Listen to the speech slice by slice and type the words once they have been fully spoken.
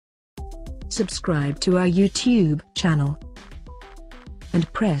subscribe to our YouTube channel,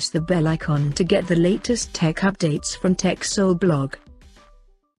 and press the bell icon to get the latest tech updates from TechSole Blog.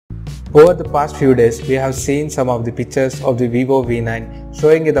 Over the past few days, we have seen some of the pictures of the Vivo V9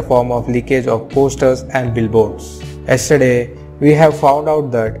 showing in the form of leakage of posters and billboards. Yesterday, we have found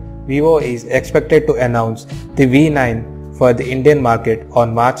out that Vivo is expected to announce the V9 for the Indian market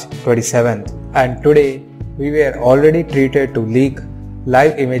on March 27th. And today, we were already treated to leak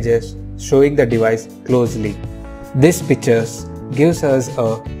live images showing the device closely. These pictures gives us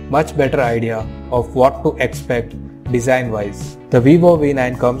a much better idea of what to expect design-wise. The Vivo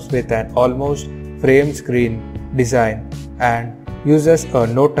V9 comes with an almost frame screen design and uses a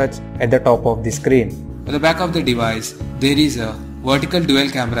no touch at the top of the screen. At the back of the device, there is a vertical dual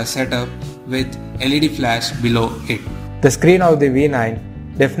camera setup with LED flash below it. The screen of the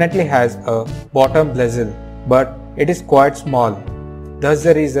V9 definitely has a bottom bezel, but it is quite small. Thus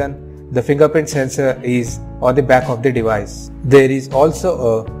the reason the fingerprint sensor is on the back of the device. There is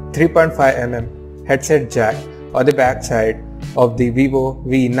also a 3.5mm headset jack on the back side of the Vivo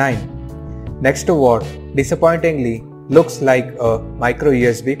V9, next to what disappointingly looks like a micro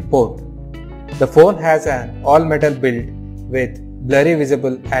USB port. The phone has an all-metal build with blurry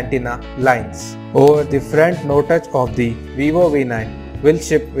visible antenna lines. Over the front no touch of the Vivo V9 will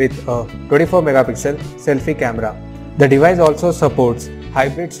ship with a 24-megapixel selfie camera. The device also supports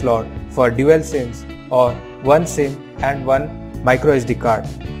hybrid slot for dual SIMs or one SIM and one microSD card.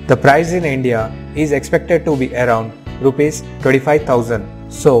 The price in India is expected to be around Rs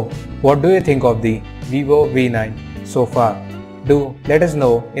 25,000. So, what do you think of the Vivo V9 so far? Do let us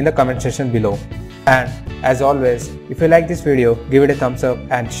know in the comment section below. And as always, if you like this video, give it a thumbs up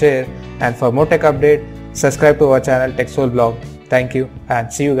and share. And for more tech update, subscribe to our channel TechSole Blog. Thank you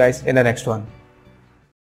and see you guys in the next one.